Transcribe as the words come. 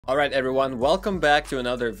Alright everyone, welcome back to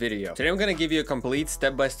another video. Today I'm going to give you a complete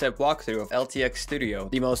step-by-step walkthrough of LTX Studio,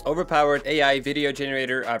 the most overpowered AI video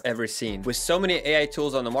generator I've ever seen. With so many AI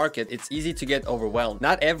tools on the market, it's easy to get overwhelmed.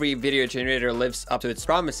 Not every video generator lives up to its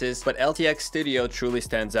promises, but LTX Studio truly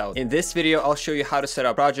stands out. In this video, I'll show you how to set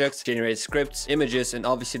up projects, generate scripts, images, and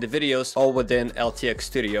obviously the videos all within LTX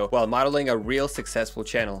Studio while modeling a real successful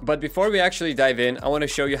channel. But before we actually dive in, I want to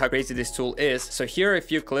show you how crazy this tool is. So here are a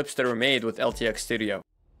few clips that were made with LTX Studio.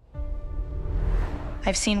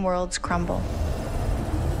 I've seen worlds crumble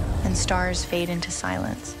and stars fade into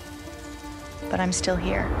silence, but I'm still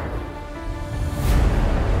here.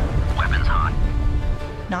 Weapons hot.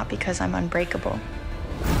 Not because I'm unbreakable,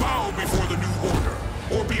 Bow before the new order,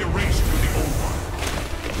 or be erased to the old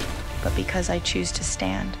one. but because I choose to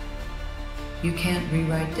stand, You can't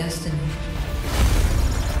rewrite destiny.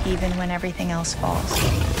 even when everything else falls.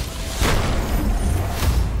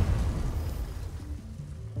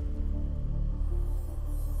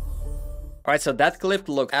 Alright, so that clip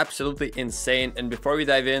looked absolutely insane, and before we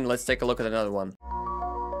dive in, let's take a look at another one.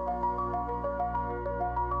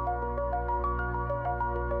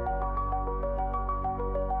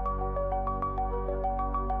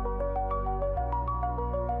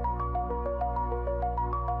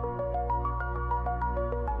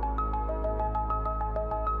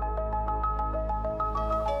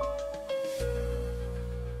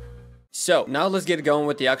 So now let's get going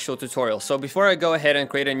with the actual tutorial. So before I go ahead and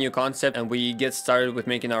create a new concept and we get started with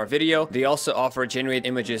making our video, they also offer generate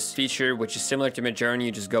images feature, which is similar to Midjourney.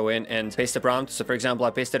 You just go in and paste a prompt. So for example,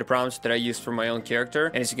 I pasted a prompt that I used for my own character,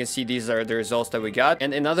 and as you can see, these are the results that we got.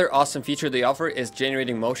 And another awesome feature they offer is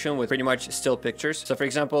generating motion with pretty much still pictures. So for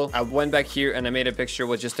example, I went back here and I made a picture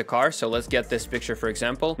with just a car. So let's get this picture, for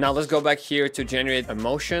example. Now let's go back here to generate a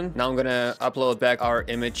motion. Now I'm gonna upload back our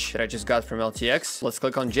image that I just got from LTX. Let's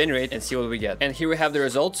click on generate and see what we get. And here we have the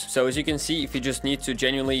results. So as you can see, if you just need to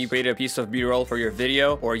genuinely create a piece of B-roll for your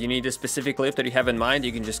video, or you need a specific clip that you have in mind,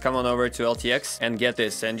 you can just come on over to LTX and get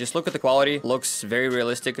this. And just look at the quality. Looks very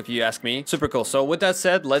realistic if you ask me. Super cool. So with that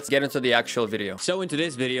said, let's get into the actual video. So in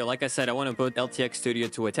today's video, like I said, I want to put LTX Studio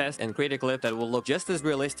to a test and create a clip that will look just as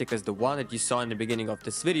realistic as the one that you saw in the beginning of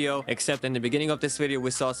this video, except in the beginning of this video,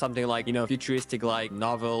 we saw something like, futuristic, like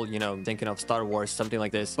novel, thinking of Star Wars, something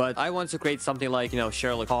like this. But I want to create something like,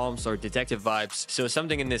 Sherlock Holmes or detective vibes, so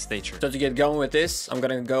something in this nature. So to get going with this, I'm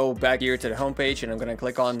gonna go back here to the homepage and I'm gonna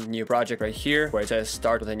click on new project right here where it says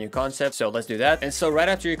start with a new concept. So let's do that. And so right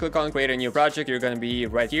after you click on create a new project, you're gonna be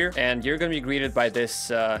right here and you're gonna be greeted by this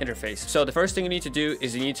interface. So the first thing you need to do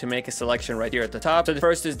is you need to make a selection right here at the top. So the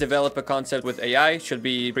first is develop a concept with AI. Should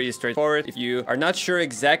be pretty straightforward. If you are not sure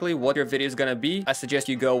exactly what your video is gonna be, I suggest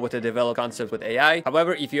you go with a develop concept with AI.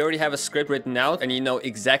 However, if you already have a script written out and you know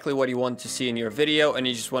exactly what you want to see in your video and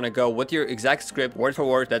you just want to go with your exact script word for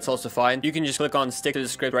word, that's also fine. You can just click on stick to the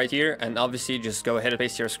script right here and obviously just go ahead and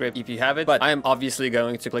paste your script if you have it. But I am obviously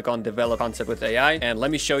going to click on develop concept with AI, and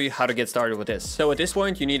let me show you how to get started with this. So at this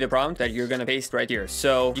point, you need a prompt that you're going to paste right here.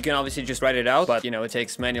 So you can obviously just write it out, but it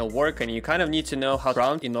takes manual work and you kind of need to know how to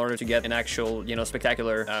prompt in order to get an actual,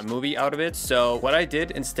 spectacular movie out of it. So what I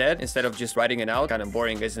did instead of just writing it out, kind of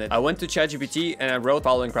boring, isn't it? I went to ChatGPT and I wrote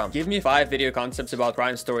following prompt. Give me 5 video concepts about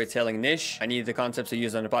crime storytelling niche. I need the concepts to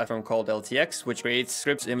use on a platform called LTX, which creates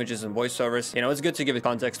scripts, images, and voiceovers. It's good to give it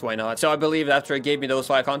context, why not? So I believe after it gave me those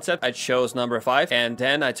 5 concepts, I chose number 5, and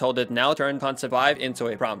then I told it now turn concept 5 into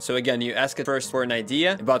a prompt. So again, you ask it first for an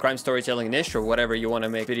idea about crime storytelling niche or whatever you want to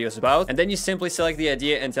make videos about, and then you simply select the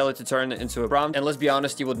idea and tell it to turn it into a prompt. And let's be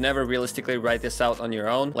honest, you would never realistically write this out on your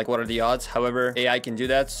own. Like, what are the odds? However, AI can do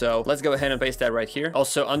that. So let's go ahead and paste that right here.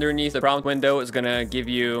 Also, underneath the prompt window is gonna give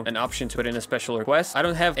you an option to put in a special request. I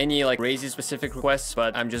don't have any like crazy specific requests,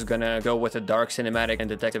 but I'm just gonna go with a dark cinematic and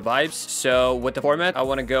detective vibes. So with the format, I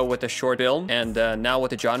want to go with a short film, and now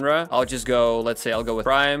with the genre, I'll just go, let's say I'll go with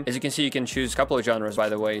crime. As you can see, you can choose a couple of genres, by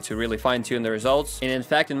the way, to really fine-tune the results. And in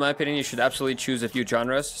fact, in my opinion, you should absolutely choose a few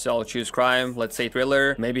genres. So I'll choose crime, let's say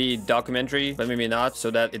thriller, maybe documentary, but maybe not,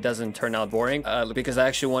 so that it doesn't turn out boring, because I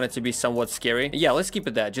actually want it to be somewhat scary. Yeah, let's keep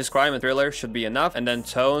it that. Just crime and thriller should be enough. And then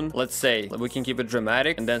tone, let's say we can keep it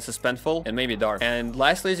dramatic and then suspenseful and maybe dark. And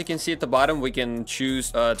lastly, as you can see at the bottom, we can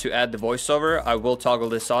choose to add the voiceover. I will toggle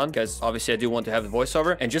this on because obviously I do want to have the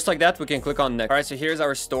voiceover, and just like that we can click on next. All right, so here's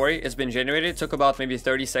our story. It's been generated. It took about maybe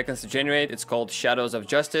 30 seconds to generate. It's called Shadows of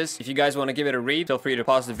Justice. If you guys want to give it a read, feel free to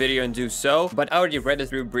pause the video and do so, but I already read it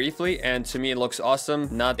through briefly and to me it looks awesome,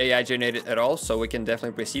 not AI generated at all, so we can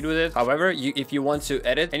definitely proceed with it. However, if you want to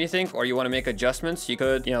edit anything or you want to make adjustments, you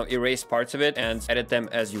could erase parts of it and edit them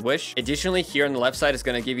as you wish. Additionally, here on the left side is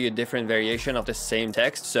going to give you a different variation of the same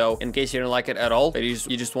text, so in case you don't like it at all,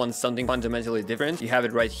 you just just want something fundamentally different, you have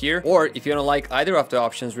it right here. Or if you don't like either of the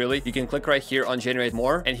options really, you can click right here on generate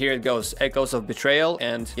more, and here it goes, echoes of betrayal.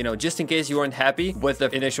 And you know, just in case you weren't happy with the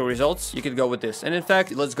initial results, you could go with this. And in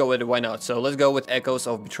fact, let's go with it, why not? So let's go with echoes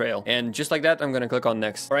of betrayal, and just like that, I'm gonna click on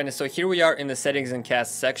next. All right, and so here we are in the settings and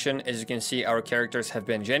cast section. As you can see, our characters have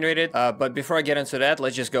been generated, but before I get into that,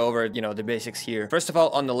 let's just go over, you know, the basics here. First of all,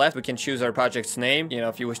 on the left, we can choose our project's name. You know,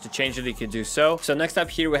 if you wish to change it, you could do so. So next up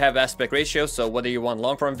here, we have aspect ratio. So whether you want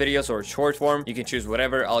long form videos or short form, you can choose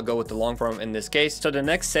whatever. I'll go with the long form in this case. So the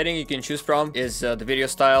next setting you can choose from is the video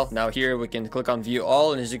style. Now here we can click on view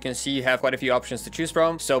all, and as you can see, you have quite a few options to choose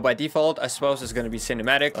from. So by default, I suppose it's going to be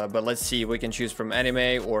cinematic, but let's see, we can choose from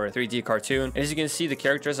anime or 3D cartoon. And as you can see, the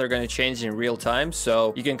characters are going to change in real time,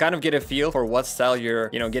 so you can kind of get a feel for what style you're,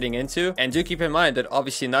 you know, getting into. And do keep in mind that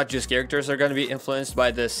obviously not just characters are going to be influenced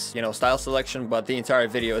by this, you know, style selection, but the entire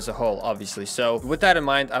video as a whole, obviously. So with that in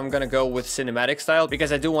mind, I'm going to go with cinematic style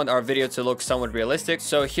because I do want our video to look somewhat realistic.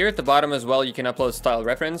 So here at the bottom as well, you can upload style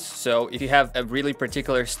reference. So if you have a really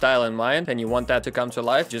particular style in mind and you want that to come to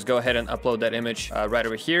life, just go ahead and upload that image right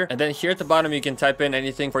over here. And then here at the bottom, you can type in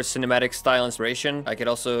anything for cinematic style inspiration. I could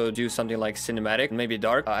also do something like cinematic, maybe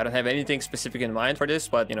dark. I don't have anything specific in mind for this,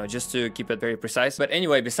 but you know, just to keep it very precise. But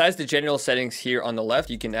anyway, besides the general settings here on the left,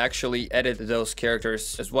 you can actually edit those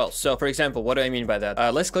characters as well. So for example, what do I mean by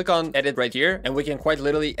that? Let's click on edit right here, and we can quite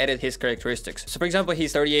literally edit his characteristics. So for example,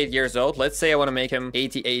 he's 38 years old. Let's say I want to make him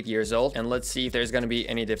 88 years old, and let's see if there's going to be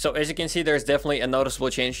any difference. So as you can see, there's definitely a noticeable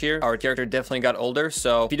change here. Our character definitely got older.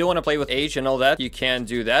 So if you do want to play with age and all that, you can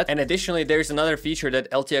do that. And additionally, there's another feature that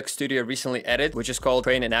LTX Studio recently added, which is called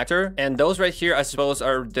train an actor. And those right here, I suppose,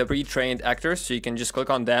 are the pre-trained actors. So you can just click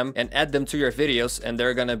on them and add them to your videos, and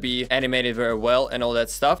they're gonna be animated very well and all that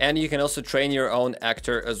stuff. And you can also train your own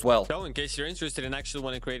actor as well. So in case you're interested in actually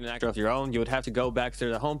wanting to create an actor of your own, you would have to go back to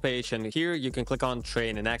the homepage, and here you can click on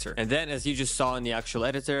train an actor. And then as you just saw in the actual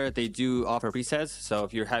editor, they do offer presets. So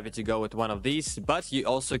if you're happy to go with one of these, but you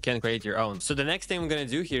also can create your own. So the next thing I'm gonna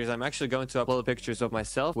do here is I'm actually going to upload pictures of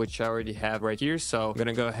myself, which I already have right here. So I'm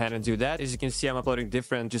gonna go ahead and do that. As you can see, I'm uploading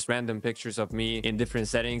different, just random pictures of me in different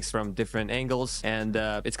settings from different angles, and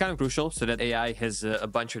it's kind of crucial so that AI has a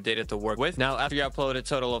bunch of data to work with. Now, after you upload a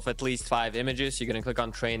total of at least 5 images, you're gonna click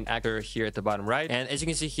on train actor here at the bottom right, and as you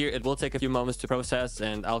can see here, it will take a few moments to process,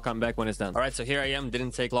 and I'll come back when it's done. All right, so here I am.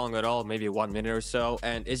 Didn't take long at all, maybe 1 minute or so,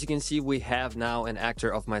 and as you can see, we have now an actor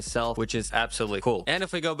of myself, which is absolutely cool. And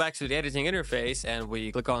if we go back to the editing interface and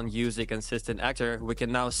we click on use a consistent actor, we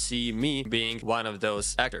can now see me being one of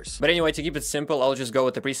those actors. But anyway, to keep it simple, I'll just go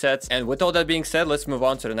with the presets. And with all that being said, let's move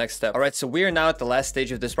on to the next step. All right, so we are now at the last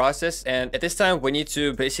stage of this process, and at this time we need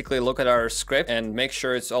to basically look at our script and make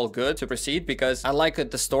sure it's all good to proceed, because unlike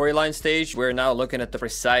at the storyline stage, we're now looking at the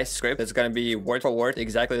precise script that's going to be word for word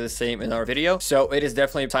exactly the same in our video. So it is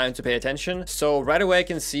definitely time to pay attention. So right away I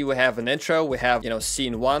can see we have an intro, we have, you know,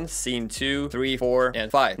 scene 1, scene 2, 3, 4,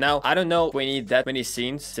 and 5. Now I don't know if we need that many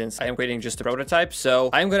scenes since I am creating just a prototype, so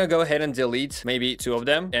I'm gonna go ahead and delete maybe 2 of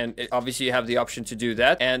them, and obviously you have the option to do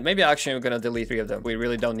that, and maybe actually I'm gonna delete 3 of them. We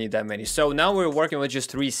really don't need that many. So now we're working with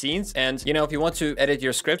just 3 scenes, and you know, if you want to edit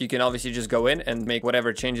your script, you can obviously just go in and make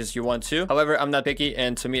whatever changes you want to. However, I'm not picky,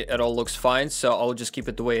 and to me it all looks fine, so I'll just keep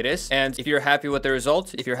it the way it is. And if you're happy with the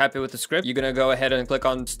result, if you're happy with the script, you're gonna go ahead and click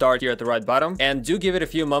on start here at the right bottom, and do give it a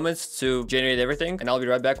few moments to generate everything, and I'll be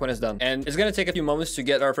right back when it's done. And it's gonna take a few moments to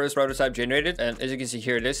get our first prototype generated, and as you can see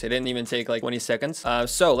here it is. It didn't even take like 20 seconds.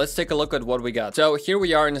 So let's take a look at what we got. So here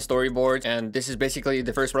we are in the storyboard, and this is basically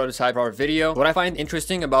the first prototype of our video. What I find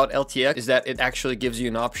interesting about LTX is that it actually gives you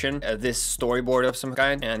an option, this storyboard of some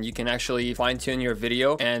kind, and you can actually fine-tune your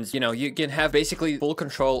video, and you know, you can have basically full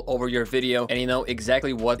control over your video, and you know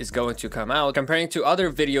exactly what is going to come out, comparing to other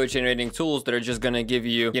video generating tools that are just gonna give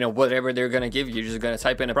you, you know, whatever they're gonna give you. You're just gonna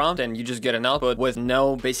type in a prompt and you just get an output with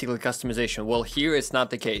no basically customization. Well, here it's not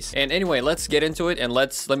the case. And anyway, let's get into it, and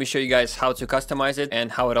let me show you guys how to customize it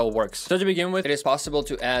and how it all works. So to begin with, it is possible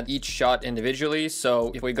to add each shot individually.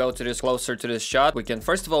 So if we go to this, closer to this shot, we can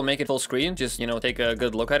first of all make it full screen, just, you know, take a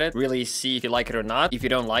good look at it, really see if you like it or not. If you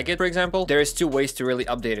don't like it, for example, there is 2 ways to really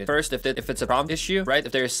update it. First, if it's a prompt issue, right?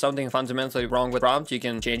 If there's something fundamentally wrong with prompt, you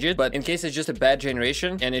can change it. But in case it's just a bad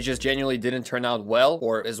generation and it just genuinely didn't turn out well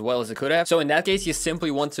or as well as it could have, so in that case, you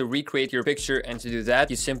simply want to recreate your picture, and to do that,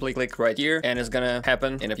 you simply click right here, and it's gonna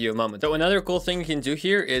happen in a few moments. So another cool thing you can do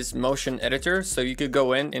here is motion editor. So you could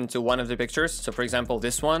go into one of the pictures, so for example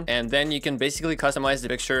this one, and then you can basically customize the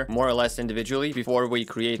picture more or less individually before we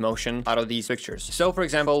create motion out of these pictures. So for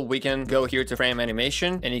example, we can go here to frame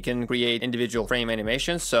animation, and you can create individual frame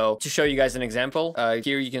animations. So to show you guys an example,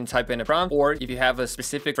 here you can type in a prompt, or if you have a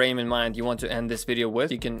specific frame in mind you want to end this video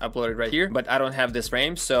with, you can upload it right here. But but I don't have this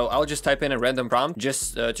frame, so I'll just type in a random prompt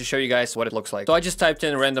just to show you guys what it looks like. So I just typed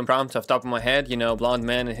in a random prompt off the top of my head, you know, blonde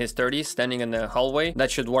man in his 30s standing in the hallway. That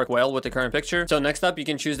should work well with the current picture. So next up, you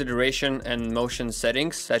can choose the duration and motion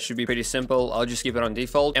settings. That should be pretty simple. I'll just keep it on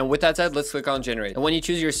default. And with that said, let's click on generate. And when you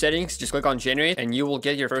choose your settings, just click on generate and you will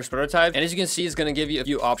get your first prototype. And as you can see, it's going to give you a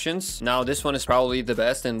few options. Now, this one is probably the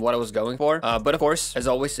best and what I was going for. But of course, as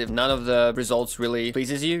always, if none of the results really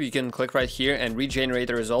pleases you, you can click right here and regenerate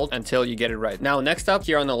the result until you get it right. Now, next up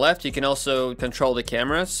here on the left, you can also control the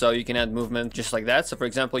camera. So you can add movement just like that. So for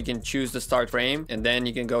example, you can choose the start frame and then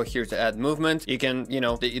you can go here to add movement. You can, you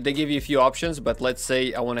know, they give you a few options, but let's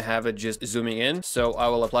say I want to have it just zooming in. So I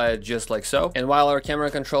will apply it just like so. And while our camera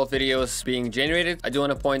control video is being generated, I do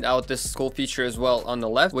want to point out this cool feature as well on the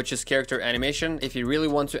left, which is character animation. If you really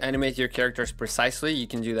want to animate your characters precisely, you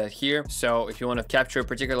can do that here. So if you want to capture a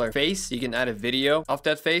particular face, you can add a video of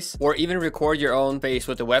that face or even record your own face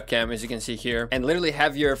with the webcam, as you can see here, and literally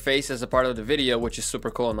have your face as a part of the video, which is super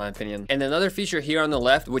cool in my opinion. And another feature here on the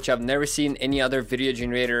left, which I've never seen any other video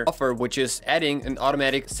generator offer, which is adding an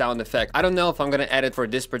automatic sound effect. I don't know if I'm gonna add it for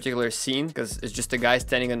this particular scene because it's just a guy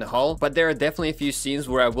standing in the hall, but there are definitely a few scenes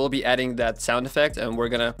where I will be adding that sound effect and we're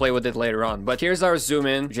gonna play with it later on. But here's our zoom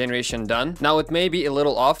in generation done. Now it may be a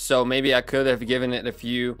little off, so maybe I could have given it a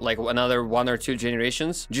few, like another 1 or 2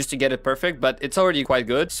 generations just to get it perfect, but it's already quite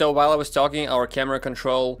good. So while I was talking, our camera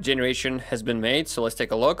control generation has been made. So let's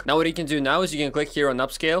take a look. Now what you can do now is you can click here on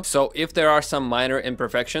upscale. So if there are some minor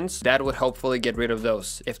imperfections, that would hopefully get rid of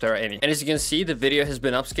those if there are any. And as you can see, the video has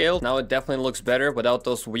been upscaled. Now it definitely looks better without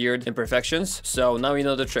those weird imperfections. So now you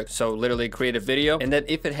know the trick. So literally create a video, and then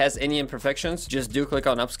if it has any imperfections, just do click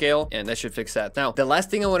on upscale and that should fix that. Now the last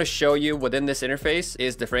thing I want to show you within this interface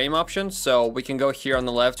is the frame option. So we can go here on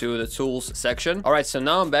the left to the tools section. All right, so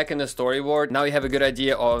now I'm back in the storyboard. Now you have a good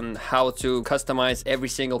idea on how to customize every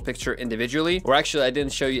single picture individually. Or actually, I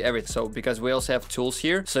didn't show you everything. So because we also have tools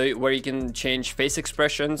here, so where you can change face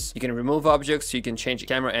expressions, you can remove objects, you can change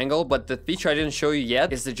camera angle. But the feature I didn't show you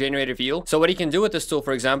yet is the generative fill. So what you can do with this tool,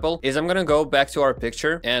 for example, is I'm gonna go back to our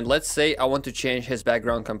picture and let's say I want to change his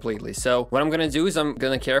background completely. So what I'm gonna do is I'm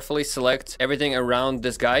gonna carefully select everything around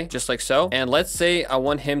this guy, just like so. And let's say I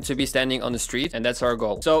want him to be standing on the street, and that's our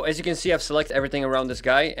goal. So as you can see, I've selected everything around this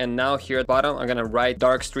guy, and now here at the bottom, I'm gonna write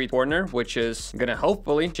dark street corner, which is gonna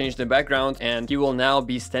hopefully change the background, and he will now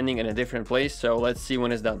be standing in a different place. So let's see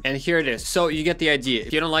when it's done. And here it is. So you get the idea.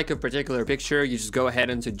 If you don't like a particular picture, you just go ahead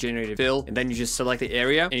into generative fill, and then you just select the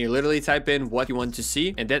area, and you literally type in what you want to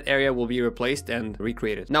see, and that area will be replaced and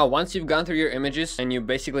recreated. Now, once you've gone through your images and you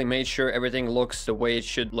basically made sure everything looks the way it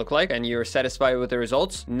should look like, and you're satisfied with the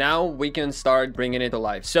results, now we can start bringing it to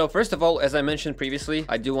life. So first of all, as I mentioned previously,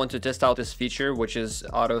 I do want to test out this feature, which is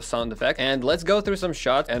auto sound effect. And let's go through some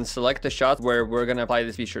shots and select the shot where we're gonna apply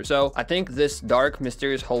this feature. So I think this dark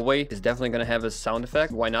mysterious hallway is definitely gonna have a sound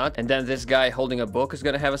effect. Why not? And then this guy holding a book is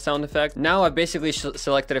gonna have a sound effect. Now I've basically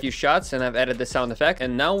selected a few shots and I've added the sound effect,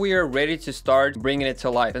 and now we are ready to start bringing it to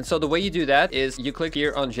life. And so the way you do that is you click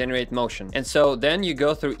here on generate motion, and so then you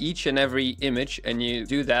go through each and every image and you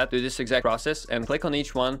do this exact process and click on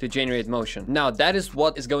each one to generate motion. Now that is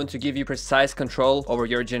what is going to give you precise control over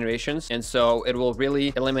your generations, and so it will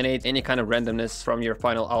really eliminate any kind of randomness from your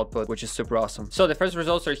final output, which is super awesome. So the first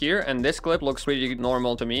results are here, and this clip looks pretty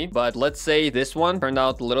normal to me, but let's say this one turned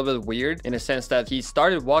out a little bit weird in a sense that he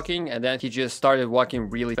started walking and then he just started walking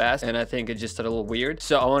really fast, and I think it's just a little weird.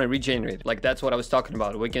 So I want to regenerate. Like, that's what I was talking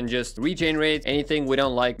about. We can just regenerate anything we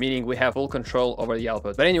don't like, meaning we have full control over the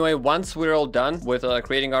output. But anyway, once we're all done with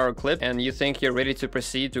creating our clip and you think you're ready to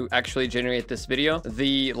proceed to actually generate this video,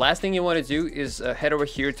 the last thing you want to do is head over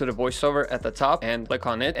here to the voiceover at the top and click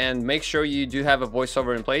on it, and make sure you do have a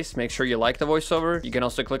voiceover in place. Make sure you like the voiceover. You can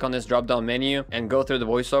also click on this drop down menu and go through the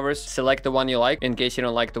voiceovers, select the one you like in case you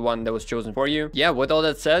don't like the one that was chosen for you. Yeah, with all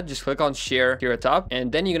that said, just click on share here at top,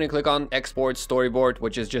 and then you're gonna click on export storyboard,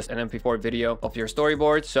 which is just an MP4 video of your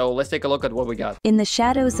storyboard. So let's take a look at what we got. In the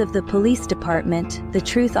shadows of the police department, the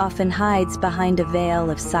truth often hides behind a veil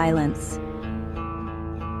of silence.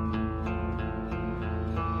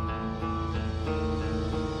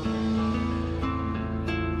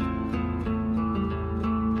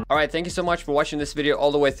 Alright, thank you so much for watching this video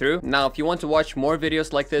all the way through. Now, if you want to watch more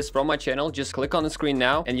videos like this from my channel, just click on the screen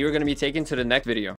now and you're going to be taken to the next video.